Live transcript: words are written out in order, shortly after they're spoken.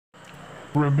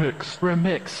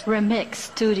Remix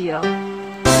Studio.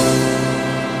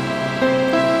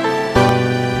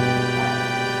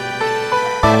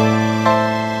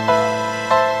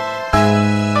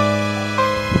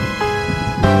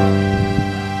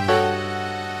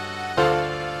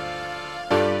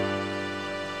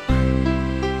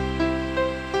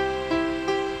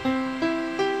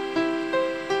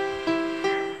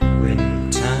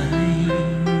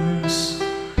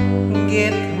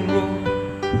 Get wrong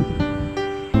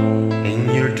and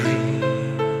your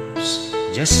dreams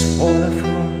just fall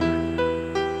apart,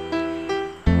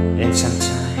 and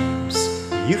sometimes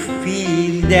you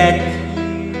feel that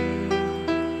you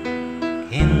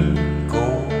can go.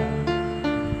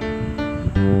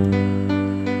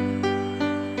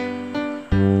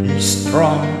 Be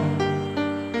strong,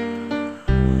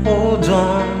 hold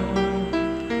on,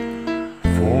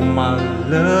 for my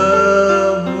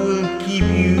love will keep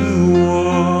you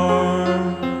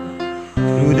warm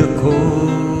through the coldest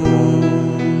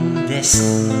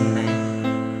night,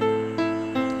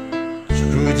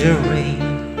 through the rain,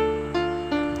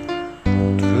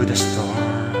 through the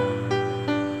storm.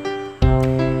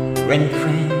 When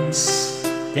friends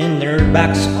turn their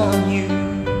backs on you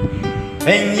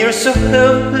and you're so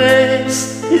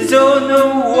helpless, you don't know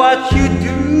what you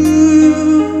do,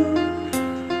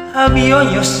 I'll be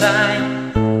on your side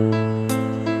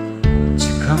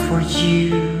comfort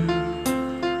you.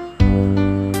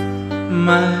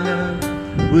 My love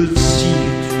will see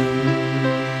you through.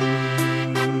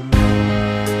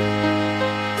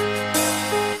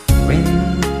 When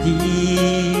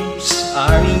tears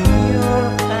are in your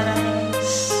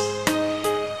eyes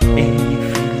and you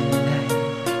feel like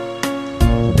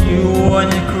you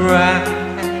wanna cry,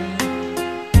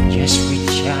 just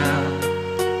reach out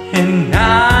and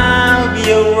I'll be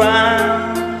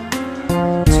around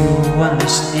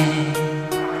understand.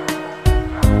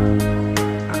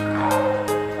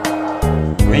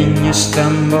 When you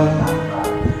stumble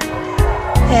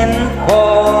and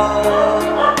fall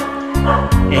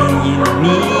and you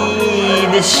need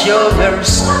the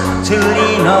shoulders to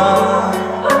lean on,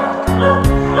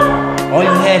 all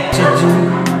you have to do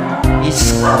is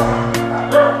call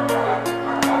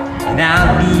and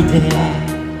I'll be there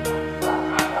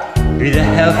with a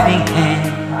helping hand.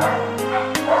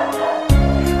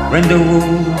 When the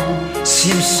road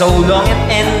seems so long and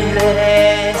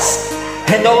endless,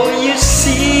 and all you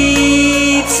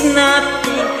see it's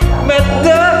nothing but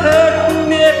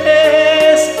darkness,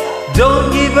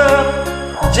 don't give up,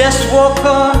 just walk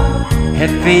on,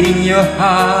 have faith in your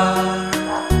heart,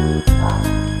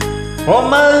 for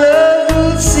my love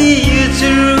will see you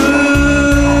through.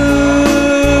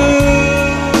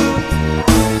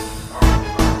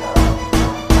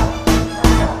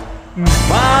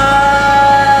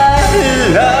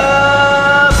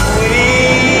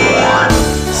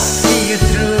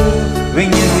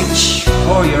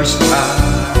 For your star,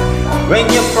 when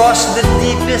you cross the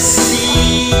deepest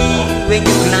sea, when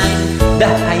you climb the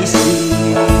highest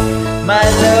hill, my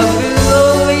love will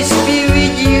always be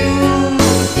with you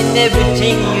in every